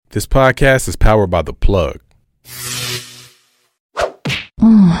This podcast is powered by The Plug.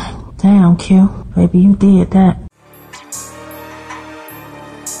 Damn, Q. Baby, you did that.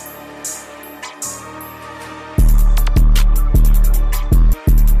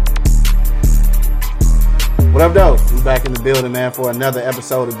 What up, though? We back in the building, man, for another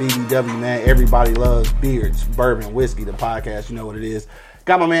episode of BBW, man. Everybody loves beards, bourbon, whiskey, the podcast. You know what it is.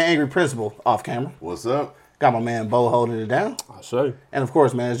 Got my man Angry Principal off camera. What's up? Got my man Bo holding it down. I say. And of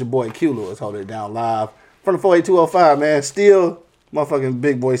course, man, it's your boy Q Lewis holding it down live from the 48205, man. Still motherfucking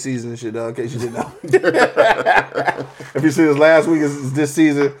big boy season and shit, dog, in case you didn't know. If you see this last week, it's this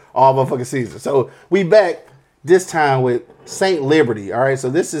season, all motherfucking season. So we back this time with St. Liberty, all right?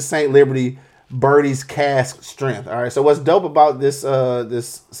 So this is St. Liberty Bertie's Cask Strength, all right? So what's dope about this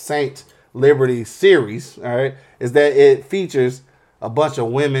this St. Liberty series, all right, is that it features a bunch of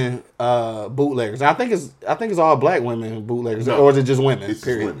women bootleggers. And I think it's all black women bootleggers, or is it just women? It's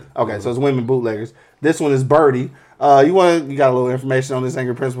period. Just women. Okay, so it's women bootleggers. This one is Bertie. You got a little information on this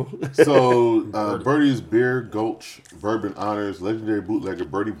Angry Principal? So Bertie's Beer Gulch Bourbon honors legendary bootlegger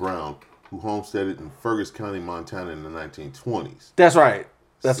Bertie Brown, who homesteaded in Fergus County, Montana in the 1920s. That's right.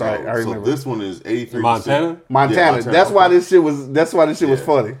 That's right. I remember. So this one is 83%. Montana. Montana. That's why this shit was. That's why this shit was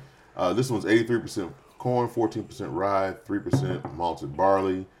funny. This one's 83% corn, 14% rye, 3% malted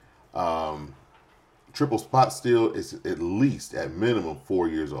barley. Triple spot still is at least, at minimum, 4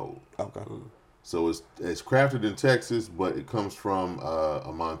 years old. Okay. So it's crafted in Texas, but it comes from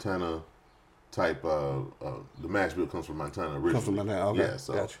a Montana type. The mash bill comes from Montana originally. Comes from Montana. Okay. Yeah.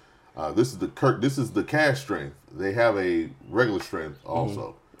 So gotcha. this is the cash strength. They have a regular strength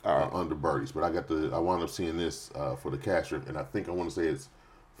also under Bertie's, but I wound up seeing this for the cash strength, and I think I want to say it's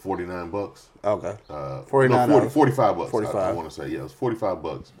 $49. Okay. $45. $45. I want to say, yeah, it's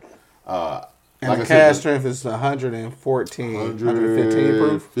 $45. And like the I cash said, strength is 115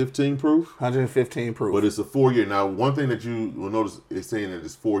 proof. 15 proof. 115 proof. But it's a 4 year. Now, one thing that you will notice is saying that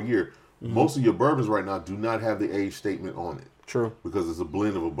it's 4 year. Most of your bourbons right now do not have the age statement on it. True. Because it's a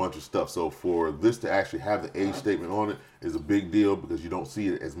blend of a bunch of stuff. So for this to actually have the age statement on it is a big deal because you don't see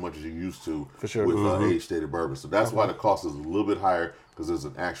it as much as you used to for sure. With age stated bourbon. So that's why the cost is a little bit higher because there's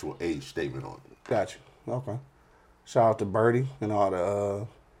an actual age statement on it. Gotcha. Okay. Shout out to Bertie and all the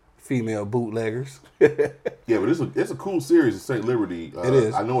female bootleggers. Yeah, but it's a cool series of St. Liberty. It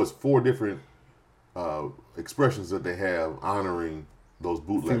is. I know it's 4 different expressions that they have honoring those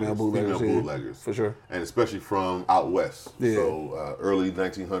bootleggers, female bootleggers, for sure, and especially from out west. Yeah. So early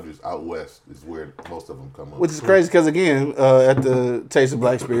 1900s out west is where most of them come up. Which is crazy because again, at the Taste of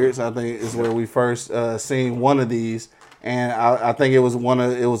Black Spirits, I think is where we first seen one of these, and I think it was one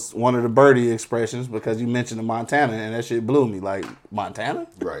of the Bertie expressions because you mentioned the Montana, and that shit blew me. Like Montana,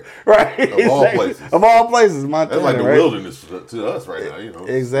 right? Of all places, Montana. That's like the right? wilderness to us right now. You know,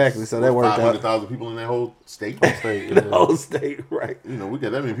 exactly. So that worked out. 500,000 people in that whole state. The whole state, right? You know, we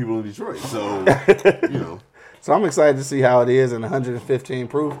got that many people in Detroit, so you know. So I'm excited to see how it is in 115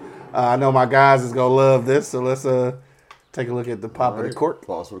 proof. I know my guys is gonna love this, so let's take a look at the pop of the cork.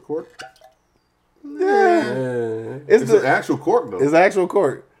 Pause for the cork. Yeah. It's an actual cork, though. It's actual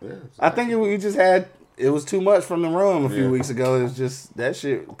cork. Yeah, I think we just had, it was too much from the rum a few weeks ago. It was just, that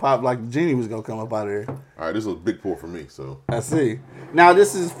shit popped like the genie was going to come up out of there. All right, this is a big pour for me, so. I see. Now,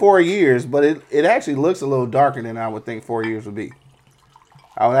 this is 4 years, but it actually looks a little darker than I would think 4 years would be.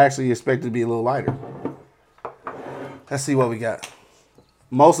 I would actually expect it to be a little lighter. Let's see what we got.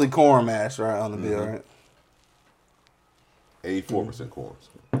 Mostly corn mash, right, on the bill, right? 84% corns.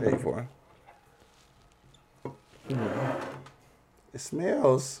 84. It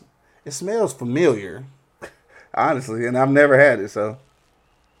smells familiar, honestly, and I've never had it, so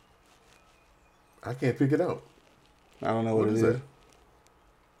I can't pick it out. I don't know what it is. That?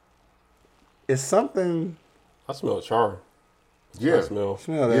 It's something. I smell char. Yeah, Smell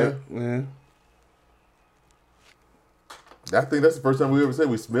that. Yeah. I think that's the first time we ever said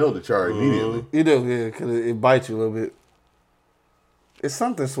we smelled the char immediately. You do, yeah, because it bites you a little bit. It's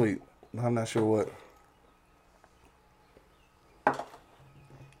something sweet. I'm not sure what.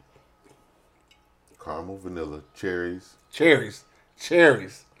 Caramel, vanilla, cherries. Cherries.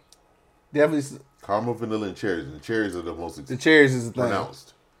 Definitely. Caramel, vanilla, and cherries. And the cherries are the most The cherries is the thing.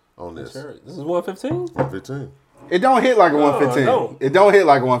 pronounced on this. This is 115? 115. It don't hit like a 115. It don't hit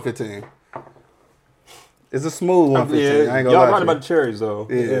like a 115. It's a smooth 115. Yeah, I ain't gonna y'all lie right to about you. the cherries, though.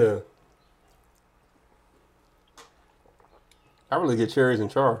 Yeah. I really get cherries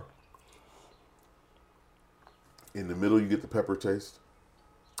and char. In the middle, you get the pepper taste.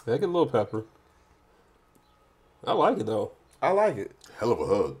 Yeah, I get a little pepper. I like it, though. I like it. Hell of a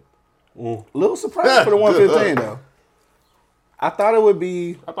hug. A little surprised for the 115 though. I thought it would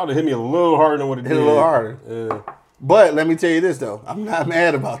be I thought it hit me a little harder than what it did. a little harder. Yeah. But let me tell you this though, I'm not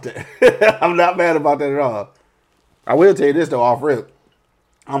mad about that. I'm not mad about that at all. I will tell you this though, off rip.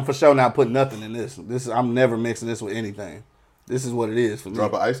 I'm for sure not putting nothing in this. I'm never mixing this with anything. This is what it is for me.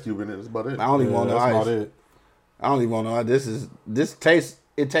 Drop an ice cube in it. That's about it. I don't even want no that's ice. about it. I don't even want no ice.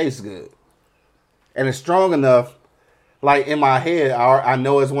 It tastes good. And it's strong enough. Like in my head, I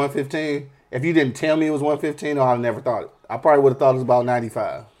know it's 115. If you didn't tell me it was 115, I'd never thought it. I probably would have thought it was about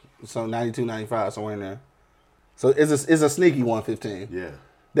 95. So 92, 95, somewhere in there. So it's a sneaky 115. Yeah.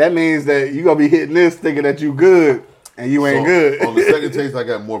 That means that you're going to be hitting this thinking that you good and you ain't good. On the second taste, I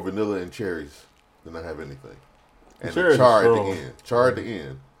got more vanilla and cherries than I have anything. And the Cherries char are at the strong. end. Char at the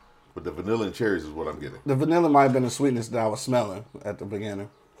end. But the vanilla and cherries is what I'm getting. The vanilla might have been the sweetness that I was smelling at the beginning.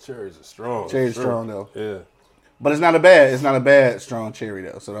 Cherries are strong. Cherry's strong though. Yeah. But it's not a bad strong cherry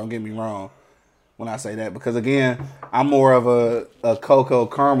though. So don't get me wrong when I say that, because again, I'm more of a cocoa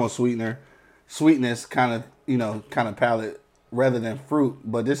caramel sweetness kind of palate rather than fruit.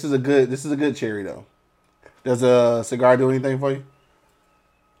 But this is a good cherry though. Does a cigar do anything for you?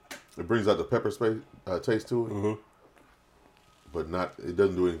 It brings out the pepper taste to it. Mm-hmm. But it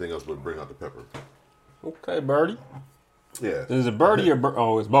doesn't do anything else but bring out the pepper. Okay, Bertie. Yeah. Is it Bertie or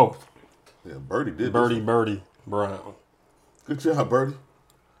oh, it's both. Yeah, Bertie did Bertie this. Brown. Good job, Bertie.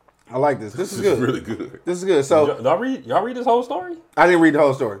 I like this. This is good. really good. This is good. So Y'all read this whole story? I didn't read the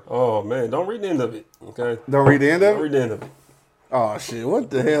whole story. Oh man, don't read the end of it. Okay. Don't read the end of Don't it? read the end of it. Oh shit! What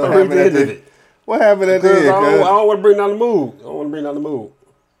the hell Don't read happened the at end of the? it. What happened at the Because end? I cuz? don't want to bring down the mood. I don't want to bring down the mood.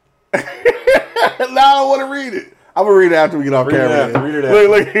 No, I don't want to read it. I'm gonna read it after we get off Read it camera. after, read it after.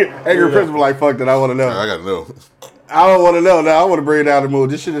 Look, angry it principal like fuck that. I want to know. I got to know. I don't want to know. Now I want to bring down the mood.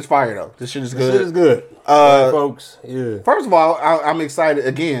 This shit is fire though. This shit is good. This shit is good. All right, folks. Yeah. First of all, I'm excited.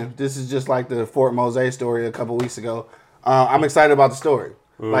 Again, this is just like the Fort Mose story a couple weeks ago. I'm excited about the story.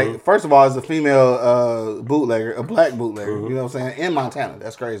 Like, first of all, it's a female bootlegger, a black bootlegger. You know what I'm saying? In Montana.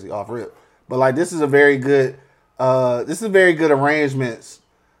 That's crazy, off rip. But like, this is a very good arrangements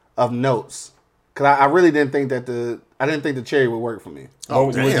of notes. Cause I really didn't think that the cherry would work for me.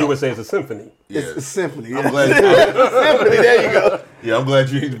 You would say it's a symphony. It's a symphony. I'm Yeah. glad Symphony. There you go. Yeah, I'm glad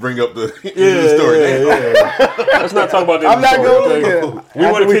you need to bring up the end of the story. Yeah. Let's not talk about that. I'm not going to. We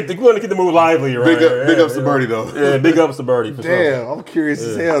want to keep the mood lively, right? Big ups to Bertie, though. Yeah, big ups to Bertie for sure. Damn, I'm curious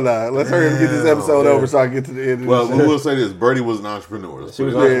as hell now. Let's hurry up and get this episode over so I can get to the end of Well, this. we will say this. Bertie was an entrepreneur. She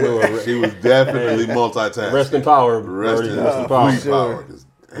was entrepreneur. She was definitely multitasking. Rest in power, Rest Bertie. in Rest in power. sweet power.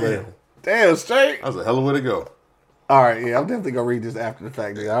 Damn. Damn, straight. That was a hell of a way to go. All right, yeah, I'm definitely going to read this after the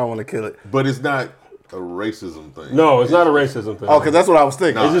fact, nigga. I don't want to kill it. But it's not a racism thing. No, it's not a racism thing. Oh, because that's what I was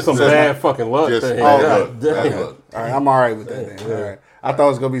thinking. It's just some bad fucking luck Just thing. bad God luck. damn. Bad luck. All right, I'm all right with that then. All right. I thought it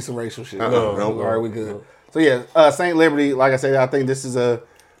was going to be some racial shit. No. All right, we good. So, yeah, St. Liberty, like I said, I think this is a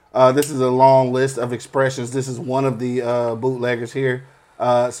long list of expressions. This is one of the bootleggers here.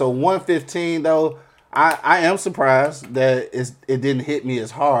 So 115, though, I am surprised that it didn't hit me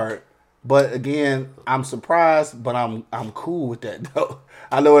as hard. But again, I'm surprised, but I'm cool with that though.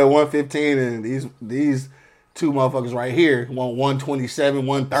 I know at 115 and these two motherfuckers right here want 127,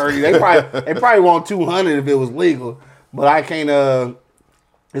 130. They probably want 200 if it was legal. But I can't.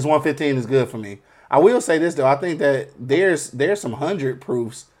 This 115 is good for me. I will say this though. I think that there's some 100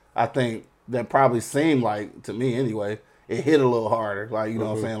 proofs. I think that probably seem like, to me anyway, it hit a little harder. Like, you know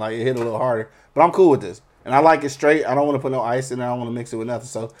what I'm saying? Like, it hit a little harder. But I'm cool with this. And I like it straight. I don't want to put no ice in it. I don't want to mix it with nothing.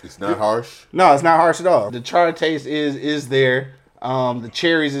 So It's not harsh. no, it's not harsh at all. The char taste is there. The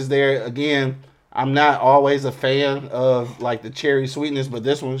cherries is there. Again, I'm not always a fan of like the cherry sweetness, but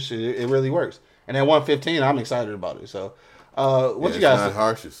this one, it really works. And at 115, I'm excited about it. So, what you guys? It's not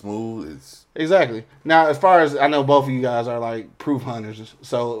harsh. It's smooth. It's Exactly. Now, as far as I know, both of you guys are like proof hunters.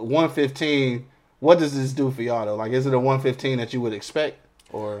 So 115, what does this do for y'all though? Like, is it a 115 that you would expect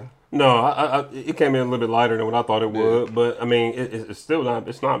or? No, it came in a little bit lighter than what I thought it would, but I mean, it's still not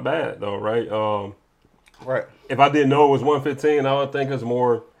bad though, right? Right. If I didn't know it was 115, I would think it's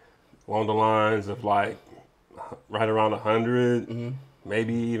more along the lines of like right around 100,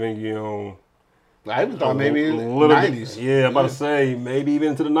 maybe even I even thought maybe a little 90s. Bit, yeah, I'm about to say maybe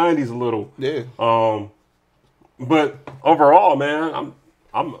even into the 90s a little. Yeah. But overall, man,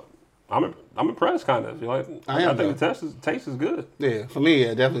 I'm impressed, kind of. Like, I think the taste is good. Yeah, for me,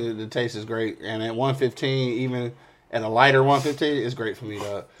 yeah, definitely the taste is great. And at 115, even at a lighter 115, it's great for me,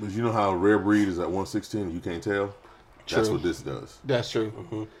 dog. But you know how rare breed is at 116? You can't tell. That's True. what this does. That's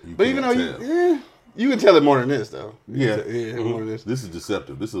true. You But even though can't you can tell it more than this, though. Yeah. More than this. This is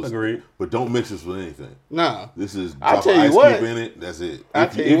deceptive. This is Agreed. But don't mix this with anything. Nah, This is I'll drop tell an you ice what. cube in it. That's it. I'll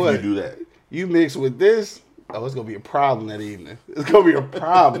If tell you what. you do that. You mix with this, Oh, it's gonna be a problem that evening. It's gonna be a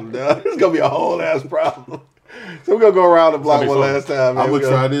problem, dog. It's gonna be a whole ass problem. So we're gonna go around the block one last time. Man. I'm gonna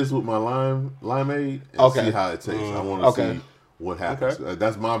try this with my limeade and see how it tastes. I want to see what happens.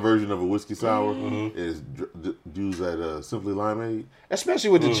 That's my version of a whiskey sour. Is use that Simply Limeade,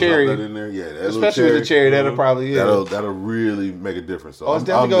 especially with the cherry. Drop that in there, yeah. Especially with the cherry, that'll probably that'll really make a difference. So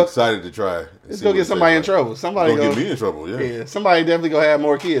I'm excited to try. It's gonna get somebody in trouble. Somebody gonna get me in trouble. Yeah. Somebody definitely gonna have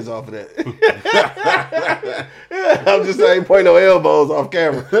more kids off of that. I'm just saying, point no elbows off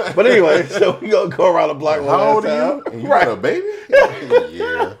camera. But anyway, so we gonna go around the block one last time. How old are you? Got a baby?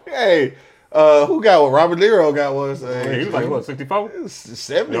 Yeah. Hey. Who got one? Robert De Niro got one. So, he was like, what, 64?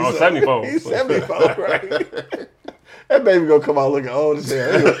 70. No, 74. He's 74, right? That baby gonna come out looking old as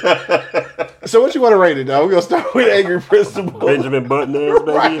hell. Anyway. So what you want to rate it, dog? We're gonna start with Angry Principal. Benjamin Button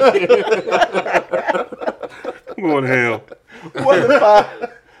ass, baby. Going to hell.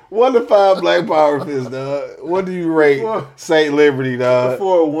 1 to 5 Black Power Fist, dog. What do you rate St. Liberty, dog?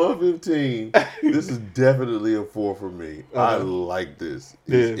 For a 115, this is definitely a 4 for me. I like this.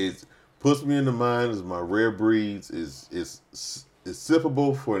 It puts me in the mind as my rare breeds. It's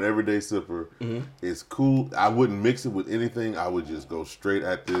sippable for an everyday sipper. It's cool. I wouldn't mix it with anything. I would just go straight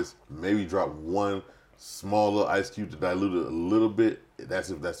at this. Maybe drop one small little ice cube to dilute it a little bit.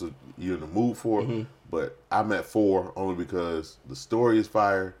 That's if that's what you're in the mood for. But I'm at 4 only because the story is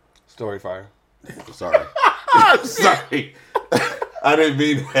fire. Story fire. Sorry. Sorry. I didn't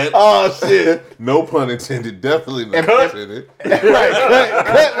mean that. Oh, shit. No pun intended. Definitely not intended. Right.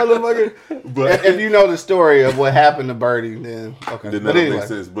 Cut, motherfucker. But if you know the story of what happened to Bertie, then okay. Then that'll make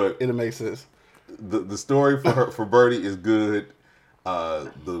sense. But it'll make sense. The story for Bertie is good.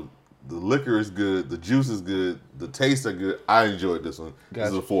 The liquor is good. The juice is good. The tastes are good. I enjoyed this one. Gotcha.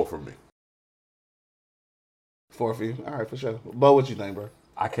 This is a 4 for me. 4 for you. All right, for sure. Bo, what you think, bro?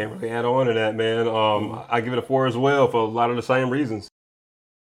 I can't really add on to that, man. I give it a 4 as well for a lot of the same reasons.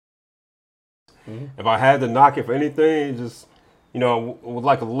 If I had to knock it for anything, just would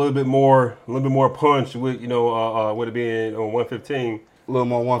like a little bit more punch with with it being on 115. A little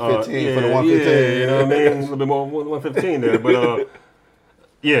more 115 for the 115. Yeah, you know what I mean? A little bit more 115 there, but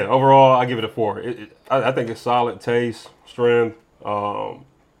yeah, overall I give it a 4. I think it's solid taste, strength.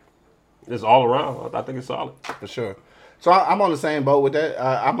 It's all around. I think it's solid for sure. So I'm on the same boat with that.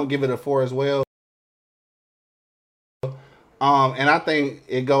 I'm gonna give it a 4 as well. And I think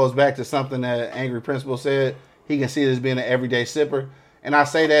it goes back to something that Angry Principal said. He can see it as being an everyday sipper, and I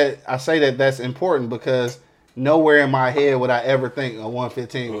say that that's important because nowhere in my head would I ever think a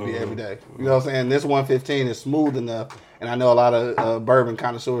 115 would be every day. You know what I'm saying? This 115 is smooth enough, and I know a lot of bourbon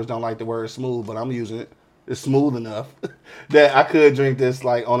connoisseurs don't like the word smooth, but I'm using it. It's smooth enough that I could drink this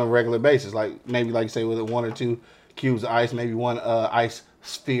like on a regular basis, like maybe like you say with 1 or 2 cubes of ice, maybe 1 ice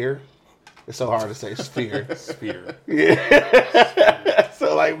sphere. It's so hard to say sphere. Sphere. Yeah.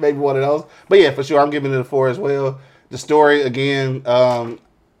 So like maybe 1 of those. But yeah, for sure, I'm giving it a 4 as well. The story again, I'm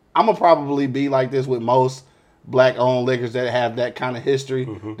gonna probably be like this with most black-owned liquors that have that kind of history.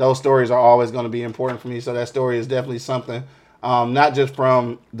 Those stories are always going to be important for me. So that story is definitely something. Not just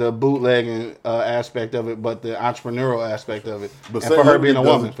from the bootlegging aspect of it, but the entrepreneurial aspect of it. But and for her being a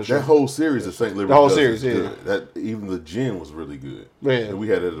woman, for sure. That whole series of St. Liberty, the whole series, yeah. Good. That even the gin was really good. Yeah, and we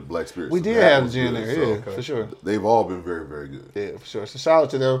had it at the Black Spirits. We did have the gin there, yeah, for sure. They've all been very, very good. Yeah, for sure. So shout out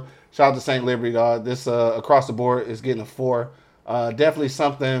to them. Shout out to St. Liberty, dog. This across the board is getting a 4. Definitely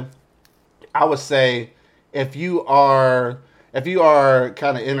something. I would say if you are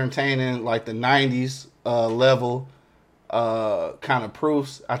kind of entertaining like the 90s level. Kind of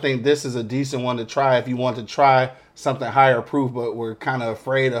proofs. I think this is a decent one to try if you want to try something higher proof, but we're kind of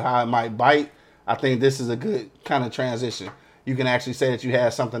afraid of how it might bite. I think this is a good kind of transition. You can actually say that you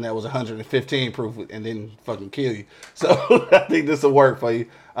had something that was 115 proof and didn't fucking kill you. So I think this will work for you.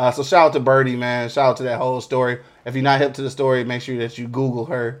 So shout out to Bertie, man. Shout out to that whole story. If you're not hip to the story, make sure that you Google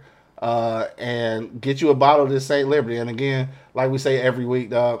her and get you a bottle of this St. Liberty. And again, like we say every week,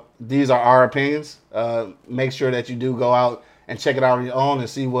 dog, these are our opinions. Make sure that you do go out and check it out on your own and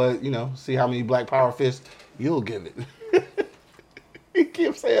see see how many Black Power Fists you'll give it. He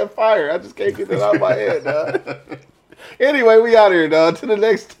keeps saying fire. I just can't get that out of my head, dog. Anyway, we out here, dog. Till the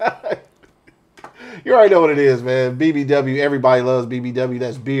next time. You already know what it is, man. BBW. Everybody loves BBW.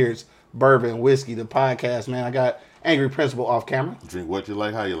 That's beers, bourbon, whiskey, the podcast, man. I got Angry Principal off camera. Drink what you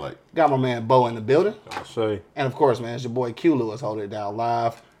like, how you like. Got my man Bo in the building. I'll say. And of course, man, it's your boy Q Lewis holding it down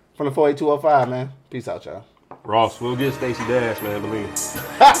live from the 48205, man. Peace out, y'all. Ross, we'll get Stacey Dash, man, believe me.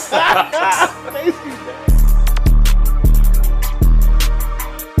 Stacey Dash.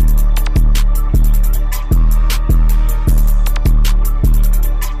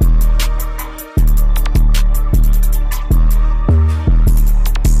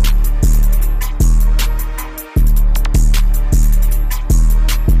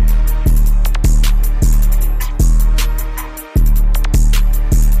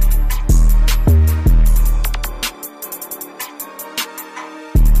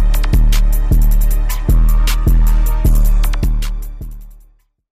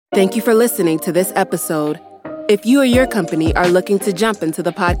 Thank you for listening to this episode. If you or your company are looking to jump into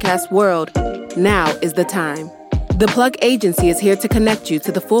the podcast world, now is the time. The Plug Agency is here to connect you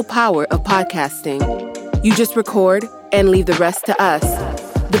to the full power of podcasting. You just record and leave the rest to us.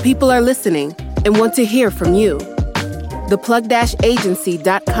 The people are listening and want to hear from you.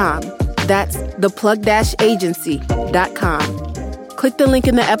 Theplug-agency.com. That's theplug-agency.com. Click the link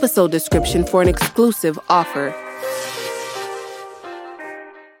in the episode description for an exclusive offer.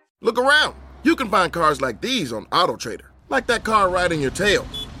 Look around. You can find cars like these on AutoTrader, like that car riding your tail.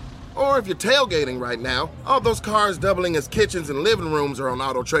 Or if you're tailgating right now, all those cars doubling as kitchens and living rooms are on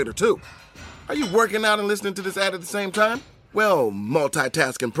AutoTrader too. Are you working out and listening to this ad at the same time? Well,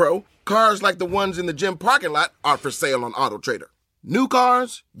 multitasking pro, cars like the ones in the gym parking lot are for sale on AutoTrader. New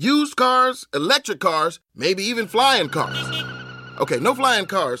cars, used cars, electric cars, maybe even flying cars. Okay, no flying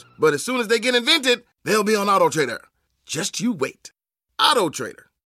cars, but as soon as they get invented, they'll be on AutoTrader. Just you wait. AutoTrader.